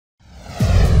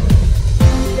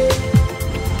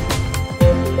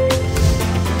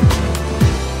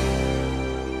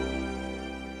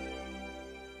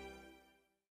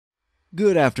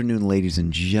Good afternoon, ladies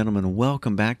and gentlemen.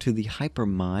 Welcome back to the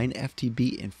Hypermine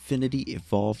FTB Infinity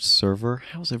Evolved server.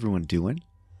 How's everyone doing?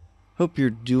 Hope you're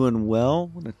doing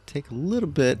well. I want to take a little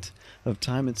bit of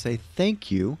time and say thank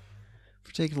you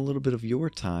for taking a little bit of your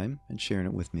time and sharing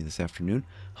it with me this afternoon.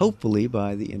 Hopefully,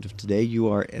 by the end of today, you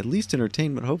are at least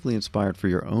entertained, but hopefully inspired for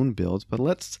your own builds. But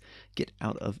let's get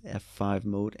out of F5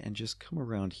 mode and just come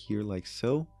around here like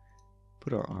so.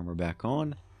 Put our armor back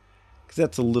on, because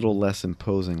that's a little less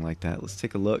imposing like that. Let's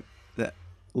take a look.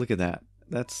 Look at that.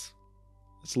 That's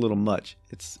a little much.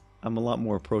 I'm a lot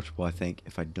more approachable, I think,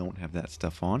 if I don't have that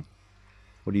stuff on.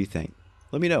 What do you think?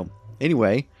 Let me know.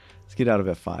 Anyway, let's get out of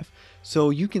F5.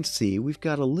 So you can see we've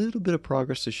got a little bit of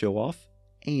progress to show off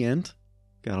and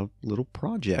got a little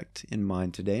project in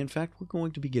mind today. In fact, we're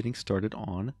going to be getting started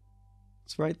on,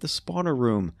 that's right, the spawner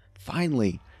room.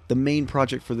 Finally, the main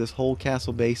project for this whole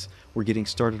castle base. We're getting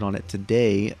started on it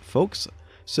today, folks.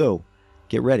 So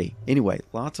get ready. Anyway,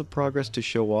 lots of progress to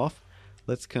show off.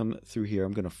 Let's come through here.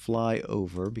 I'm going to fly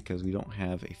over because we don't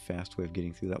have a fast way of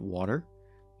getting through that water.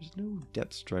 There's no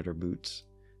depth strider boots.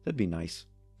 That'd be nice.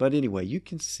 But anyway, you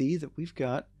can see that we've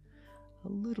got a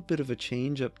little bit of a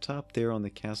change up top there on the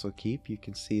castle keep. You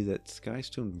can see that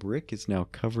Skystone brick is now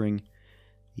covering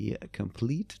the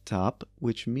complete top,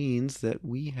 which means that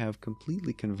we have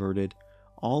completely converted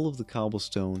all of the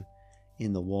cobblestone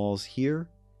in the walls here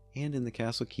and in the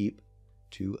castle keep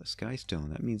to a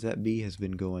skystone. That means that bee has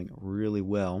been going really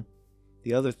well.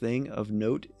 The other thing of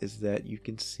note is that you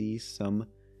can see some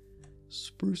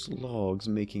spruce logs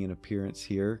making an appearance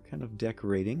here, kind of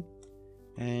decorating,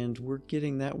 and we're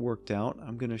getting that worked out.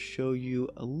 I'm going to show you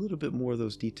a little bit more of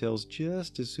those details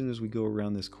just as soon as we go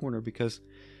around this corner, because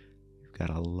got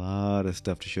a lot of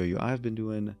stuff to show you. I've been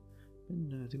doing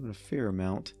a fair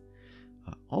amount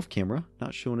off camera,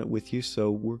 not showing it with you,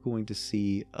 so we're going to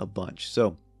see a bunch.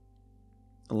 So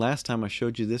last time I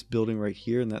showed you this building right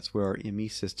here, and that's where our ME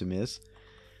system is,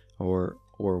 or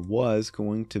was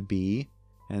going to be,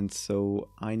 and so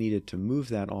I needed to move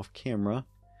that off camera,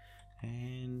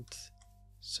 and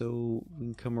so we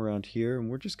can come around here, and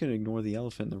we're just going to ignore the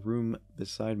elephant in the room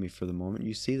beside me for the moment.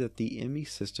 You see that the ME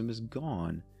system is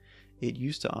gone. It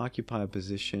used to occupy a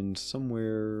position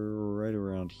somewhere right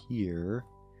around here,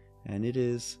 and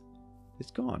it's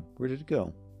gone. Where did it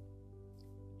go?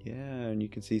 Yeah, and you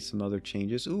can see some other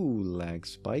changes. Ooh, lag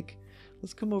spike.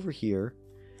 Let's come over here.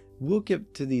 We'll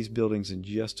get to these buildings in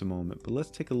just a moment, but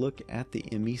let's take a look at the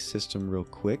ME system real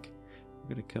quick.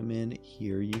 We're going to come in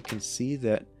here. You can see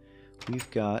that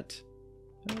we've got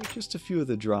just a few of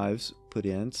the drives put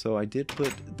in, so I did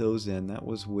put those in. That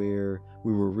was where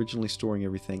we were originally storing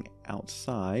everything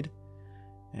outside,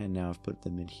 and now I've put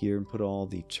them in here and put all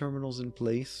the terminals in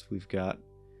place. We've got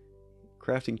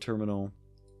crafting terminal,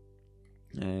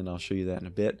 and I'll show you that in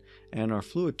a bit, and our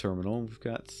fluid terminal. We've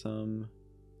got some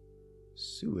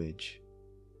sewage.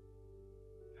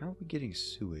 How are we getting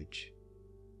sewage?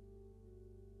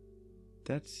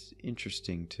 That's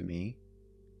interesting to me.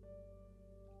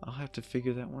 I'll have to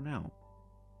figure that one out.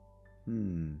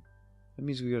 That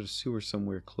means we got a sewer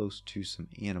somewhere close to some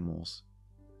animals.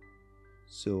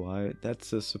 So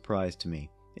that's a surprise to me.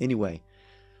 Anyway,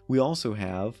 we also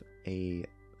have a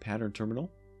pattern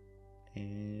terminal,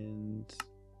 and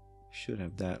should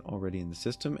have that already in the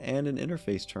system, and an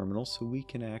interface terminal, so we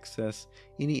can access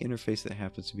any interface that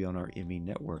happens to be on our ME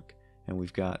network. And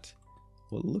we've got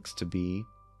what looks to be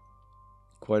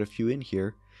quite a few in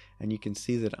here. And you can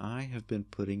see that I have been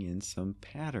putting in some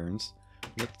patterns.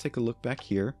 Let's take a look back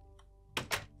here.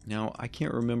 Now, I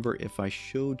can't remember if I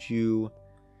showed you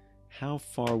how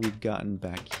far we've gotten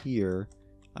back here.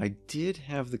 I did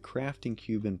have the crafting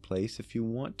cube in place. If you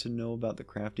want to know about the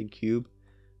crafting cube,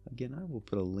 again, I will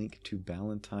put a link to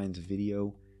Ballantyne's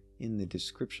video in the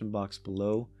description box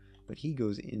below. But he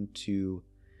goes into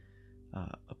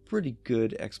a pretty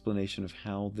good explanation of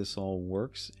how this all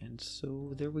works. And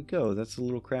so there we go. That's a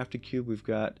little crafted cube. We've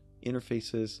got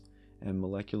interfaces and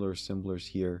molecular assemblers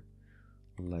here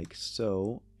like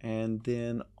so. And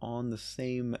then on the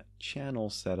same channel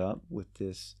setup with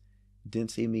this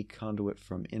dense ME conduit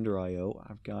from Ender.io,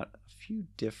 I've got a few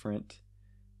different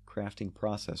crafting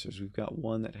processors. We've got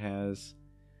one that has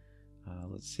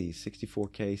let's see,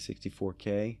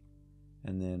 64K,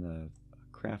 and then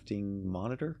a crafting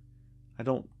monitor.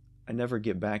 I never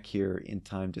get back here in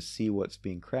time to see what's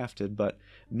being crafted, but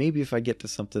maybe if I get to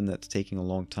something that's taking a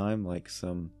long time, like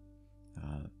some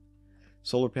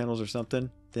solar panels or something,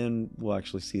 then we'll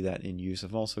actually see that in use.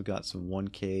 I've also got some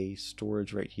 1K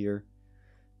storage right here.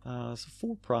 So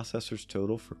 4 processors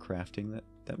total for crafting.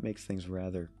 That makes things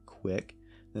rather quick.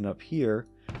 Then up here,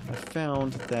 I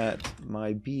found that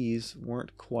my bees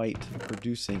weren't quite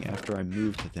producing after I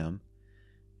moved them,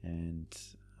 and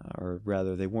or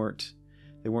rather they weren't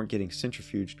getting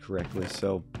centrifuged correctly,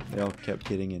 so they all kept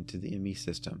getting into the ME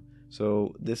system.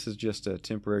 So this is just a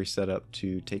temporary setup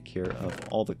to take care of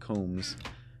all the combs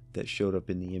that showed up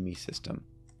in the ME system.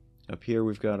 Up here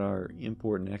we've got our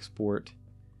import and export.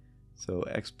 So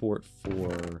export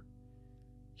for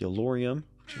Yellorium,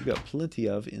 which we've got plenty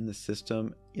of in the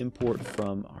system. Import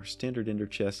from our standard ender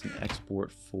chest and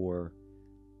export for,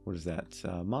 what is that,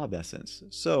 mob essence.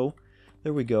 So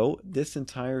there we go. This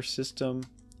entire system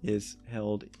is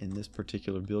held in this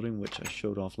particular building, which I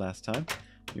showed off last time.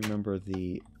 You remember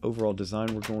the overall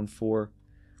design we're going for.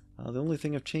 The only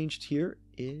thing I've changed here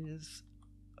is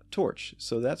a torch.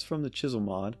 So that's from the chisel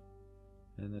mod,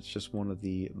 and that's just one of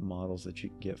the models that you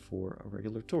can get for a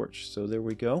regular torch. So there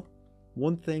we go.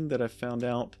 One thing that I found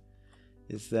out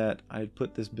is that I had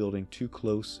put this building too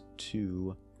close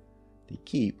to the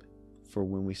keep for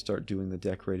when we start doing the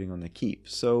decorating on the keep.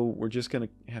 So we're just going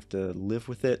to have to live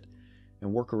with it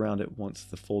and work around it once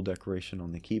the full decoration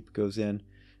on the keep goes in.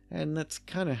 And that's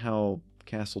kind of how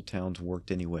castle towns worked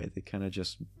anyway. They kind of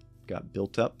just got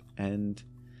built up, and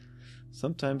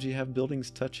sometimes you have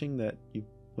buildings touching that you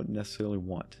wouldn't necessarily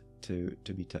want to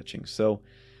be touching. So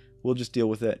we'll just deal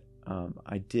with it.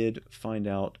 I did find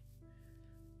out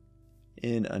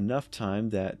in enough time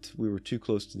that we were too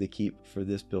close to the keep for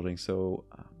this building, so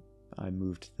I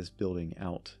moved this building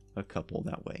out a couple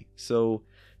that way. So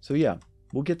yeah,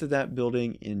 we'll get to that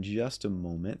building in just a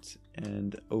moment.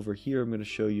 And over here I'm going to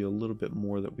show you a little bit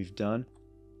more that we've done.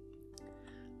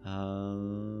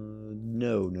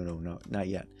 No, not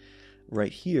yet.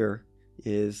 Right here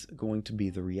is going to be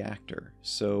the reactor.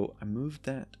 So I moved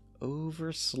that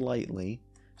over slightly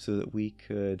so that we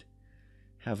could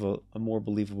have a more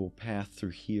believable path through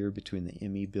here between the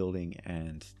ME building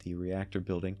and the reactor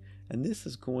building. And this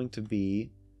is going to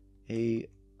be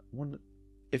one.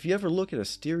 If you ever look at a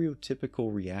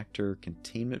stereotypical reactor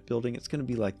containment building, it's going to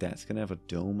be like that. It's going to have a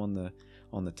dome on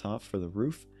the top for the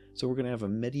roof. So we're going to have a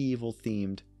medieval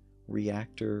themed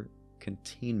reactor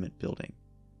containment building,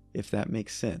 if that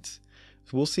makes sense.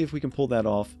 So we'll see if we can pull that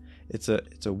off. It's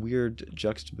a weird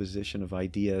juxtaposition of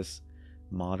ideas,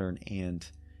 modern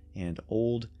and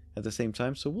old at the same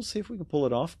time. So we'll see if we can pull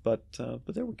it off. But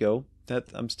there we go. That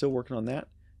I'm still working on that,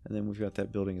 and then we've got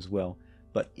that building as well.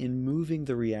 But in moving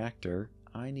the reactor,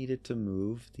 I needed to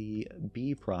move the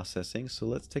bee processing. So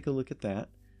let's take a look at that.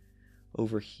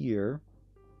 Over here,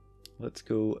 let's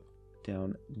go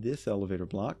down this elevator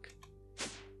block,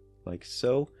 like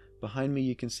so. Behind me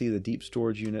you can see the deep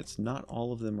storage units. Not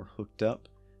all of them are hooked up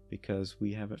because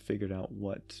we haven't figured out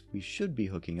what we should be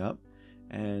hooking up.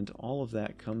 And all of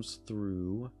that comes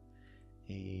through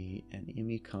an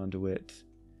ME conduit.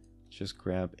 Just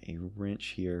grab a wrench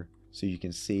here so you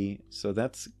can see. So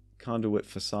that's conduit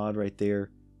facade right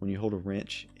there. When you hold a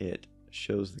wrench, it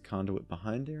shows the conduit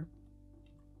behind there,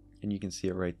 and you can see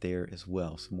it right there as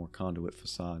well. Some more conduit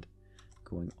facade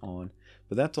going on,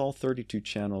 but that's all 32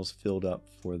 channels filled up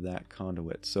for that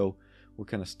conduit. So we're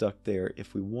kind of stuck there.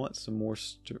 If we want some more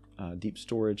deep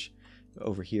storage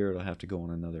over here, it'll have to go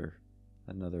on another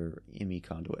ME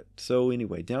conduit. So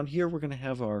anyway, down here we're going to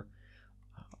have our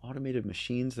automated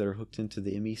machines that are hooked into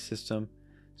the ME system,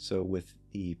 so with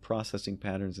the processing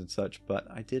patterns and such. But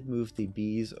I did move the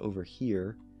bees over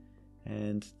here,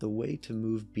 and the way to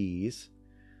move bees,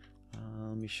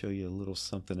 let me show you a little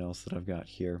something else that I've got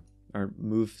here. Or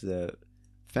move the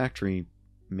factory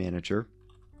manager.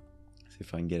 See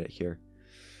if I can get it here.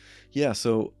 Yeah,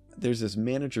 so there's this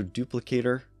manager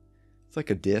duplicator. It's like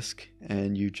a disk,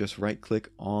 and you just right click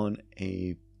on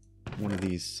one of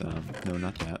these, no,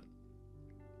 not that,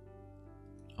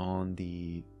 on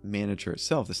the manager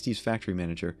itself, the Steve's Factory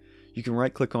Manager. You can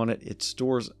right click on it. It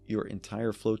stores your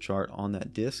entire flowchart on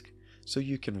that disk, so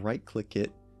you can right click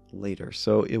it later.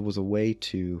 So it was a way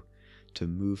to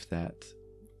move that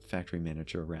factory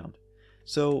manager around.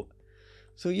 So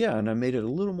yeah, and I made it a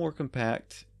little more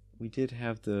compact. We did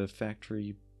have the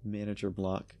factory manager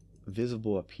block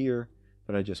visible up here,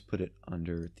 but I just put it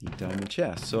under the diamond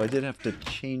chest. So I did have to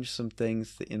change some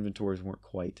things. The inventories weren't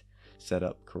quite set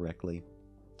up correctly.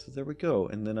 So there we go.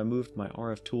 And then I moved my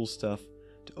RF tool stuff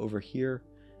to over here,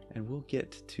 and we'll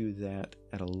get to that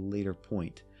at a later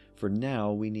point. For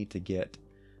now, we need to get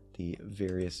the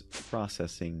various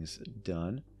processings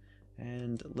done.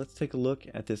 And let's take a look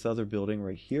at this other building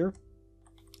right here.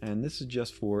 And this is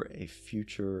just for a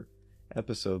future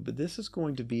episode, but this is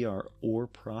going to be our ore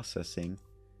processing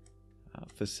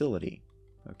facility.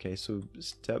 Okay, so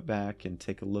step back and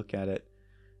take a look at it.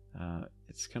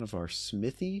 It's kind of our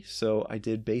smithy, so I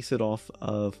did base it off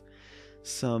of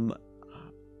some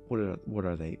what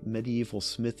are they, medieval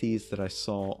smithies that I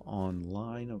saw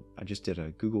online. I just did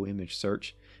a Google image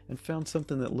search and found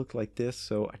something that looked like this,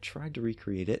 so I tried to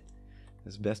recreate it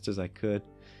as best as I could.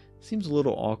 Seems a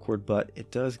little awkward, but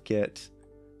it does get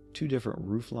two different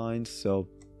roof lines, so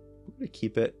we're going to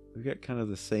keep it. We've got kind of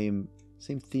the same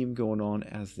theme going on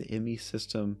as the ME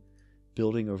system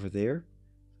building over there.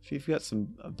 If you've got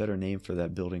a better name for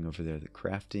that building over there, the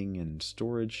crafting and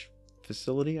storage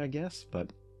facility, I guess,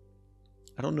 but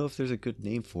I don't know if there's a good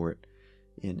name for it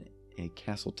in a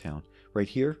castle town. Right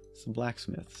here, it's the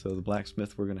blacksmith. So the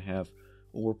blacksmith, we're going to have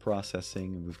ore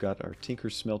processing, and we've got our tinker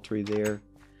smeltery there.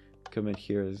 Come in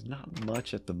here. There's not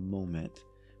much at the moment.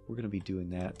 We're going to be doing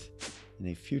that in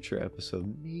a future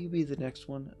episode. Maybe the next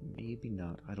one, maybe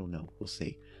not. I don't know. We'll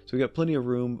see. So we got plenty of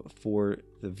room for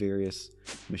the various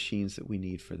machines that we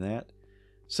need for that.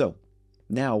 So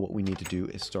now what we need to do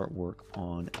is start work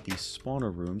on the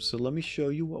spawner rooms. So let me show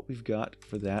you what we've got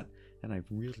for that. And I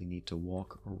really need to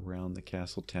walk around the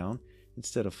castle town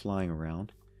instead of flying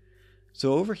around.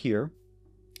 So over here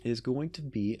is going to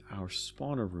be our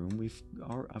spawner room.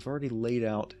 I've already laid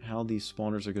out how these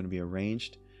spawners are going to be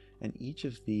arranged. And each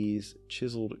of these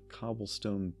chiseled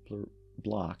cobblestone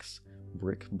blocks,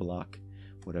 brick block,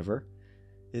 whatever,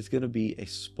 is going to be a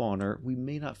spawner. We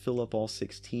may not fill up all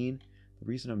 16. The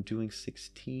reason I'm doing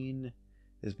 16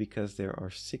 is because there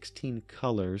are 16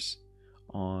 colors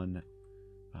on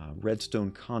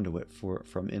redstone conduit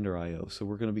from Ender.io. So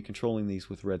we're going to be controlling these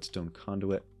with redstone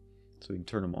conduit, so we can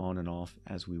turn them on and off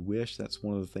as we wish. That's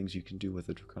one of the things you can do with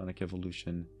the Draconic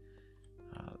Evolution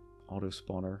auto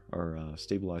spawner or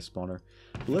stabilized spawner.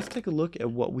 But let's take a look at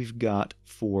what we've got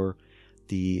for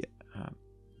the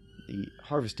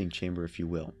harvesting chamber, if you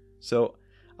will. So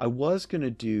I was going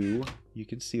to do, you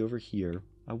can see over here,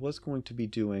 I was going to be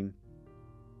doing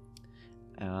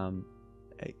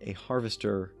a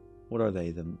harvester. What are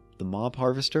they? The mob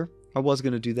harvester. I was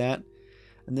going to do that,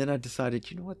 and then I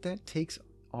decided, you know what, that takes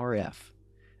RF,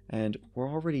 and we're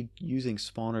already using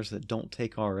spawners that don't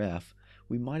take RF.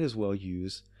 We might as well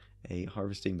use a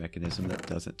harvesting mechanism that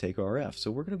doesn't take RF. So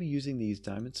we're going to be using these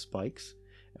diamond spikes,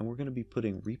 and we're going to be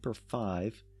putting Reaper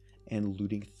 5 and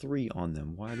looting 3 on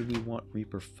them. Why do we want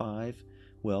Reaper 5?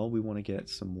 Well, we want to get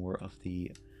some more of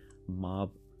the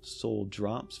mob soul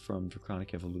drops from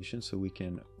Draconic Evolution so we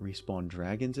can respawn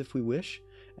dragons if we wish,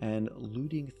 and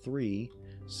looting 3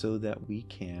 so that we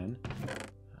can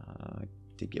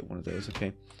did get one of those,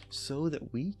 okay, so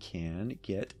that we can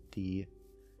get the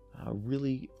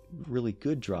really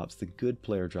good drops, the good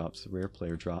player drops, the rare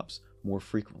player drops more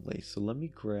frequently. So let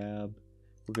me we're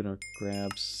gonna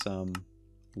grab some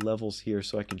levels here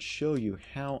so I can show you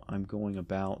how I'm going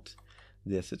about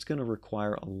this. It's going to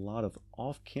require a lot of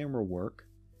off-camera work.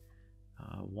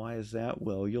 Why is that?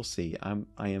 Well, you'll see.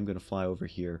 I am going to fly over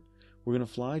here. We're going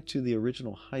to fly to the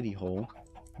original hidey hole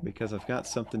because I've got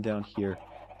something down here,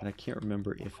 and I can't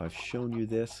remember if I've shown you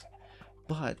this,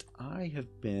 but I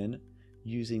have been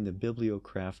using the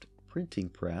Bibliocraft printing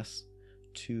press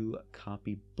to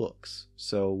copy books.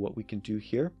 So what we can do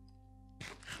here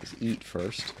is eat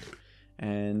first,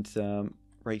 and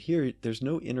right here there's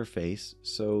no interface,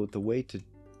 so the way to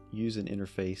use an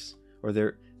interface, or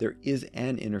there is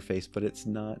an interface, but it's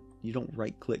not, you don't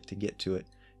right click to get to it,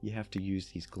 you have to use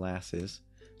these glasses.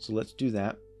 So let's do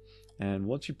that, and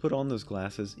once you put on those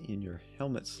glasses in your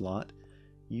helmet slot,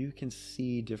 you can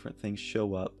see different things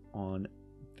show up on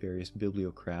various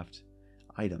Bibliocraft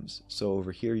items. So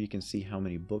over here you can see how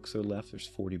many books are left. There's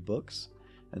 40 books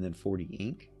and then 40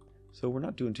 ink, so we're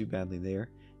not doing too badly there.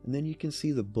 And then you can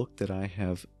see the book that I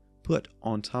have put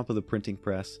on top of the printing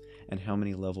press and how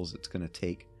many levels it's going to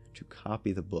take to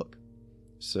copy the book.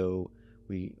 So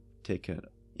we take an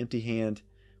empty hand,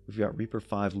 we've got Reaper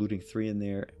 5 looting 3 in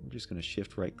there, we're just going to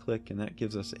shift right click, and that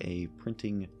gives us a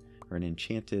printing or an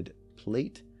enchanted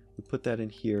plate. We put that in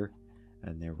here,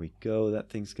 and there we go. That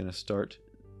thing's going to start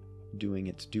doing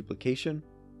its duplication,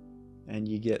 and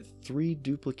you get 3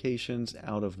 duplications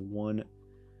out of one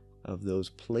of those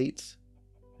plates,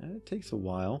 and it takes a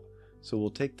while. So we'll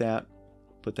take that,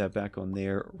 put that back on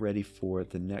there, ready for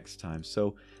the next time.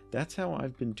 So that's how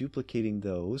I've been duplicating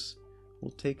those.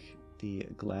 We'll take the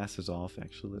glasses off.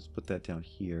 Actually, let's put that down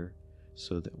here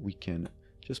so that we can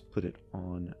just put it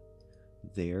on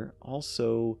there.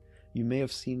 Also, you may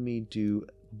have seen me do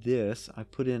this. I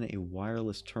put in a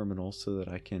wireless terminal so that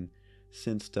I can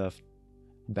send stuff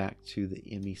back to the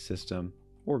ME system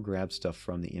or grab stuff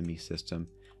from the ME system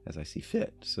as I see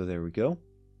fit. So there we go.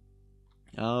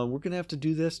 We're going to have to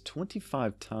do this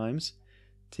 25 times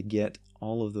to get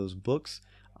all of those books.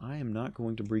 I am not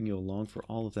going to bring you along for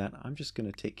all of that. I'm just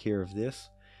going to take care of this,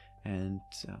 and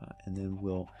then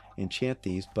we'll enchant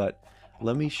these. But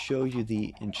let me show you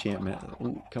the enchantment.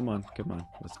 Oh, come on, come on.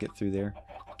 Let's get through there.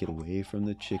 Get away from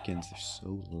the chickens. They're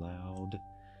so loud.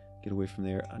 Get away from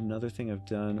there. Another thing I've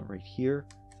done right here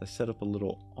is I set up a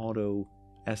little auto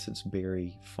essence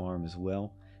berry farm as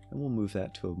well. And we'll move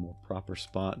that to a more proper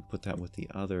spot and put that with the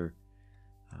other,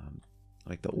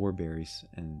 like the ore berries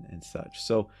and such.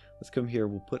 So let's come here.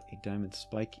 We'll put a diamond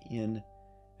spike in,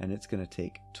 and it's going to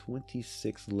take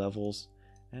 26 levels.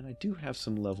 And I do have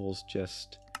some levels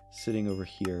just sitting over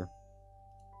here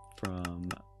from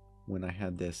when I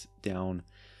had this down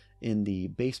in the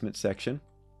basement section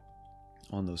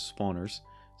on those spawners.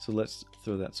 So let's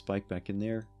throw that spike back in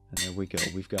there. And there we go.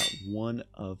 We've got one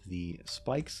of the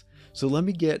spikes. So let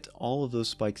me get all of those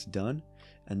spikes done,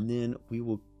 and then we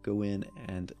will go in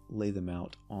and lay them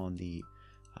out on the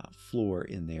floor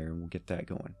in there, and we'll get that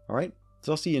going. All right?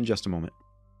 So I'll see you in just a moment.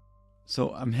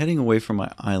 So I'm heading away from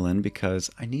my island because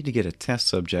I need to get a test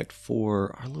subject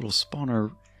for our little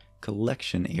spawner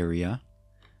collection area.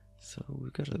 So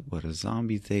we've got a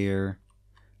zombie there.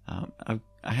 I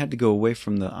had to go away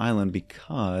from the island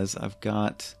because I've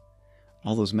got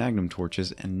all those magnum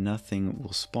torches and nothing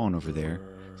will spawn over there.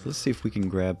 So let's see if we can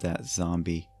grab that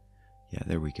zombie. Yeah,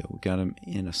 there we go. We got him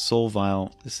in a soul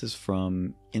vial. This is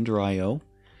from Ender.io,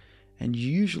 and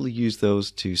you usually use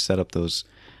those to set up those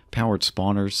powered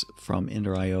spawners from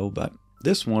Ender.io, but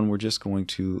this one we're just going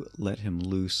to let him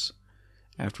loose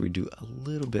after we do a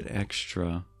little bit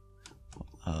extra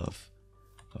of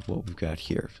what we've got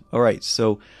here. All right,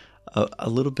 so a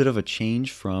little bit of a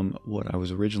change from what I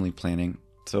was originally planning.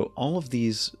 So all of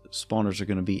these spawners are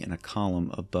going to be in a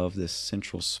column above this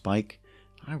central spike.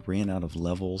 I ran out of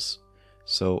levels,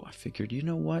 so I figured, you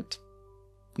know what?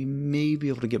 We may be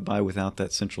able to get by without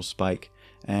that central spike.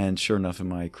 And sure enough, in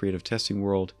my creative testing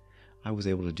world, I was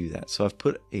able to do that. So I've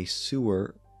put a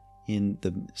sewer in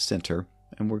the center,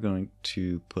 and we're going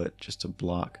to put just a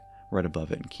block right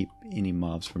above it and keep any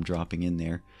mobs from dropping in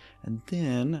there. And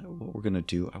then what we're going to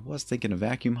do, I was thinking a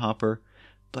vacuum hopper,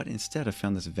 but instead I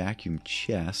found this vacuum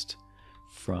chest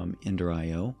from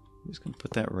Ender.io. I'm just going to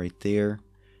put that right there,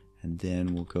 and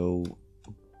then we'll go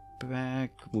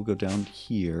back, we'll go down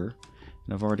here,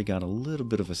 and I've already got a little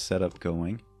bit of a setup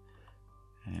going,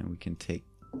 and we can take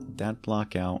that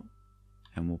block out,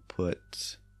 and we'll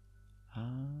put, I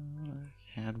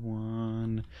had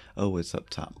one, oh, it's up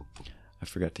top. I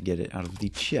forgot to get it out of the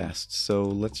chest, so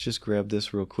let's just grab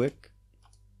this real quick,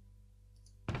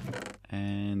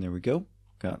 and there we go.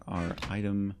 Got our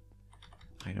item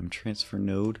transfer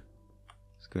node.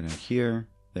 Let's go down here.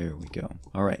 There we go.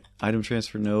 All right, item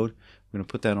transfer node. We're going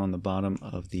to put that on the bottom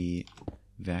of the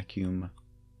vacuum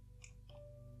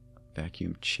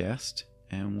chest,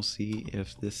 and we'll see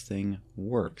if this thing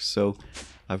works. So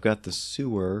I've got the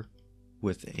sewer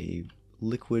with a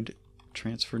liquid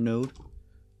transfer node.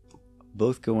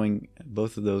 Both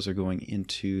of those are going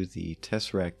into the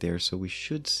tesseract there, so we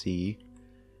should see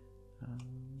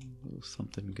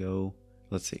something go.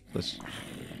 Let's see.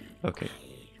 Okay.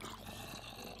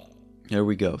 There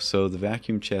we go. So the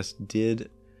vacuum chest did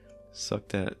suck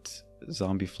that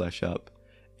zombie flesh up,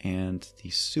 and the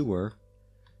sewer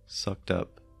sucked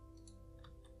up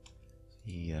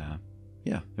the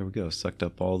yeah, there we go. Sucked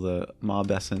up all the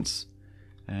mob essence,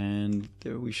 and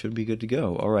there we should be good to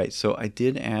go. All right. So I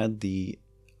did add the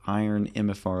iron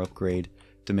MFR upgrade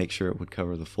to make sure it would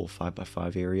cover the full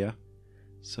 5x5 area.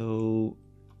 So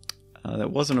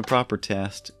that wasn't a proper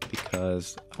test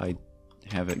because I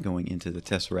have it going into the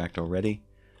tesseract already,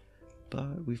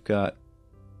 but we've got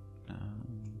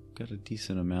a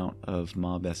decent amount of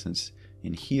mob essence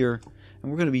in here,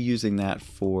 and we're going to be using that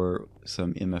for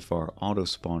some MFR auto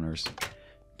spawners, in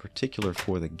particular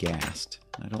for the ghast.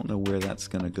 I don't know where that's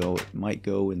going to go. It might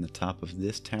go in the top of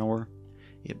this tower.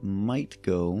 It might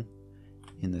go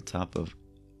in the top of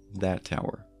that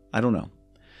tower. I don't know.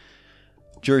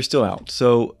 Jury's still out.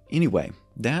 So anyway,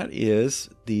 that is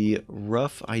the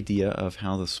rough idea of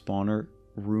how the spawner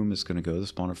room is going to go,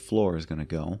 the spawner floor is going to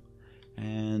go.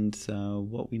 And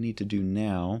what we need to do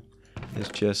now is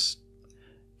just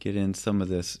get in some of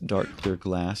this dark clear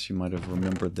glass. You might have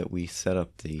remembered that we set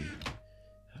up the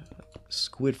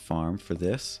squid farm for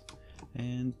this.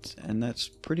 And that's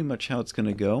pretty much how it's going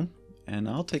to go. And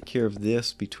I'll take care of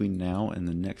this between now and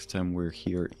the next time we're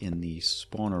here in the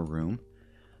spawner room,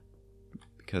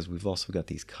 because we've also got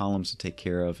these columns to take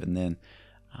care of. And then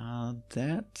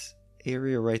that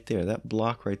area right there, that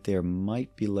block right there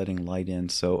might be letting light in,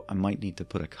 so I might need to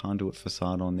put a conduit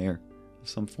facade on there of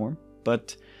some form.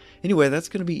 But anyway, that's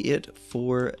going to be it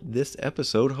for this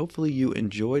episode. Hopefully you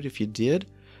enjoyed. If you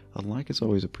did, A like is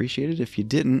always appreciated. If you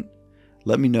didn't,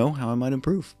 let me know how I might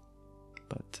improve.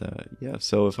 But yeah,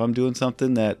 so if I'm doing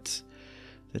something that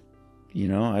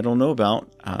I don't know about,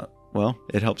 well,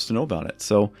 it helps to know about it.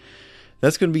 So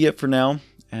that's going to be it for now,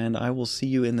 and I will see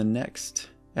you in the next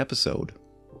episode.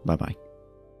 Bye-bye.